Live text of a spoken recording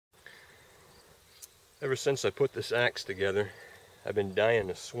Ever since I put this axe together, I've been dying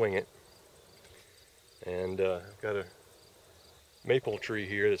to swing it. And I've got a maple tree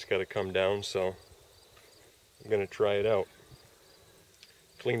here that's got to come down, so I'm going to try it out.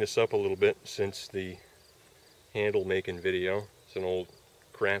 Clean this up a little bit since the handle making video. It's an old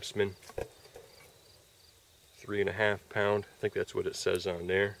Craftsman, 3.5 pound. I think that's what it says on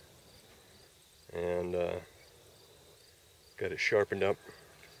there. And got it sharpened up,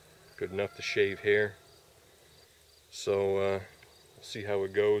 good enough to shave hair. So we'll see how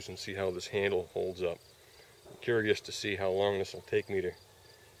it goes and see how this handle holds up. I'm curious to see how long this will take me to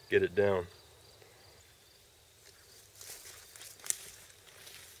get it down.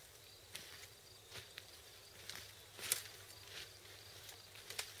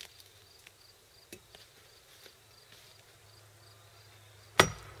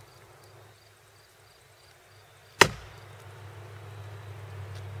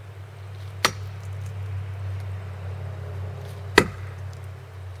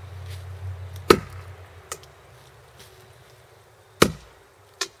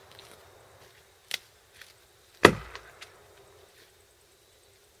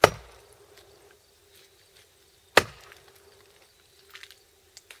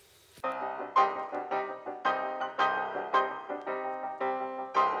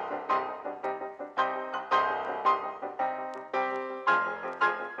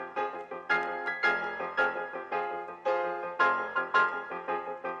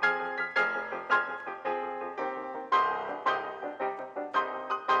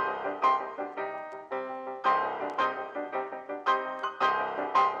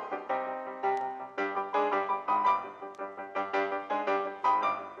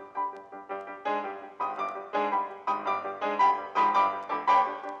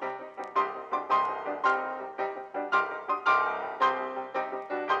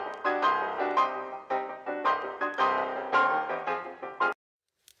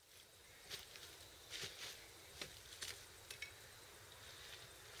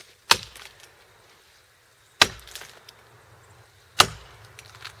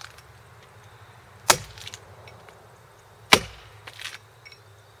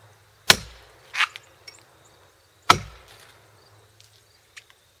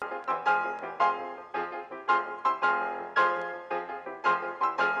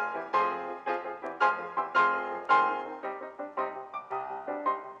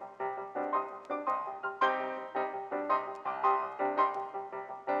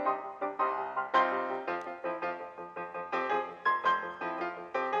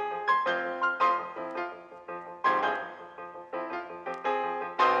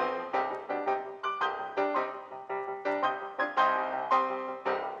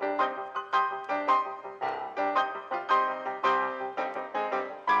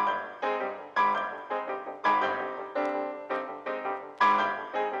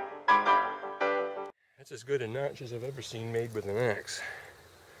 That's as good a notch as I've ever seen made with an axe.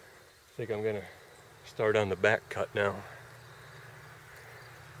 I think I'm gonna start on the back cut now.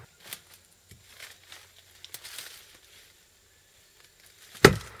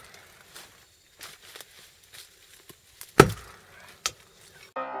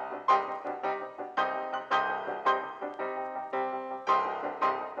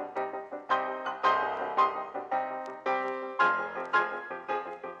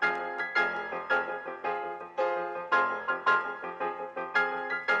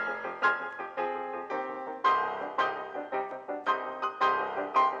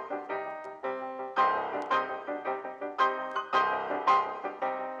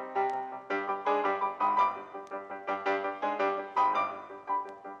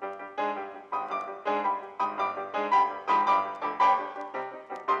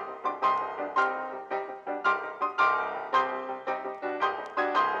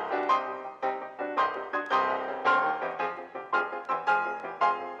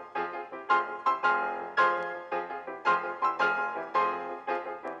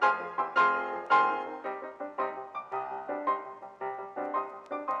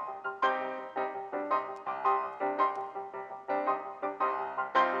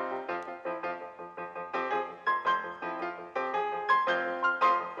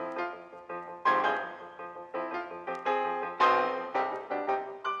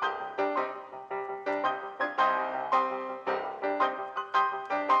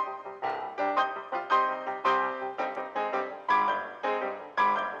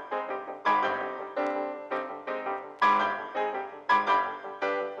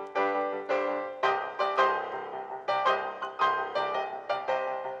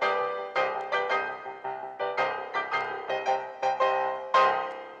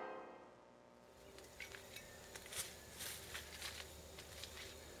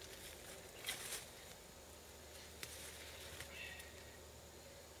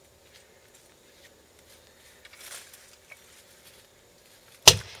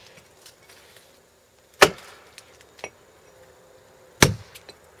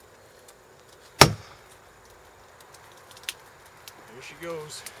 she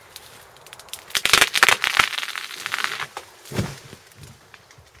goes.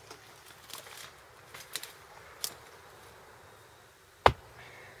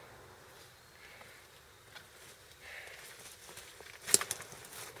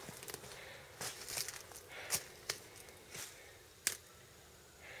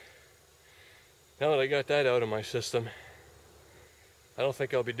 Now that I got that out of my system, I don't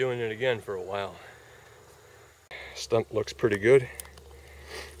think I'll be doing it again for a while. Stump looks pretty good.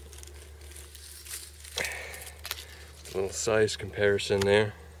 A little size comparison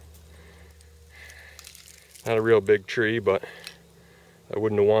there. Not a real big tree, but I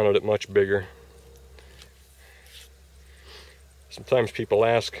wouldn't have wanted it much bigger. Sometimes people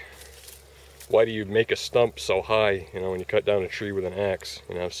ask, why do you make a stump so high, you know, when you cut down a tree with an axe?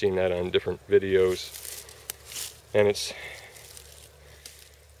 You know, I've seen that on different videos. And it's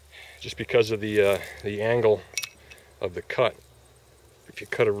just because of the angle of the cut. If you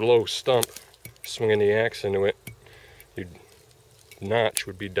cut a low stump, swinging the axe into it, your notch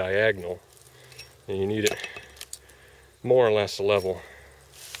would be diagonal. And you need it more or less level.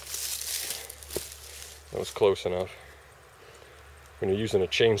 That was close enough. When you're using a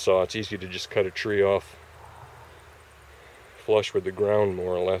chainsaw, it's easy to just cut a tree off flush with the ground,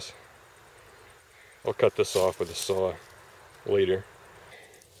 more or less. I'll cut this off with a saw later.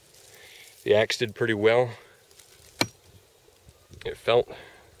 The axe did pretty well. It felt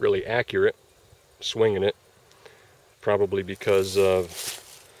really accurate swinging it, probably because of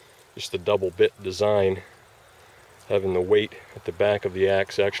just the double bit design. Having the weight at the back of the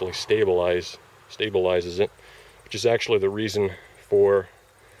axe actually stabilizes it, which is actually the reason for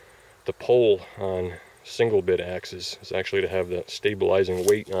the pole on single bit axes, is actually to have that stabilizing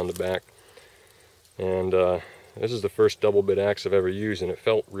weight on the back. And this is the first double bit axe I've ever used, and it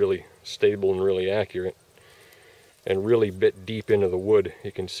felt really stable and really accurate and really bit deep into the wood.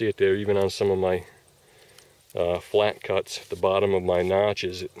 You can see it there even on some of my flat cuts at the bottom of my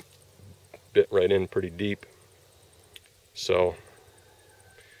notches. It bit right in pretty deep. So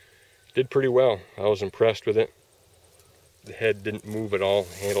it did pretty well. I was impressed with it. The head didn't move at all.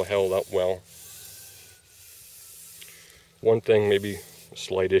 The handle held up well. One thing, maybe a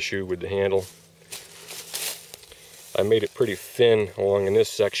slight issue with the handle, I made it pretty thin along in this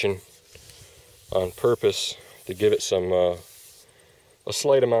section on purpose to give it some a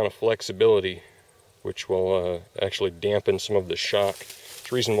slight amount of flexibility, which will actually dampen some of the shock. It's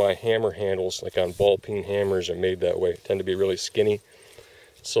the reason why hammer handles, like on ball peen hammers, are made that way. They tend to be really skinny,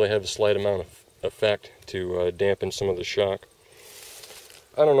 so they have a slight amount of effect to dampen some of the shock.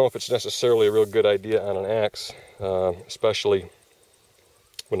 I don't know if it's necessarily a real good idea on an axe, especially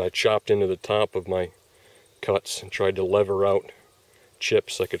when I chopped into the top of my cuts and tried to lever out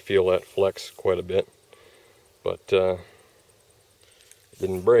chips. I could feel that flex quite a bit, but it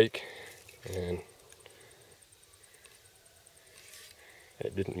didn't break and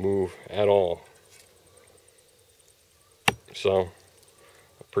it didn't move at all. So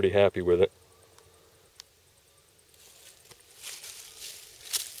I'm pretty happy with it.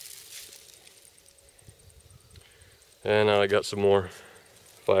 And now I got some more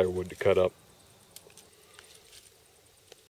firewood to cut up.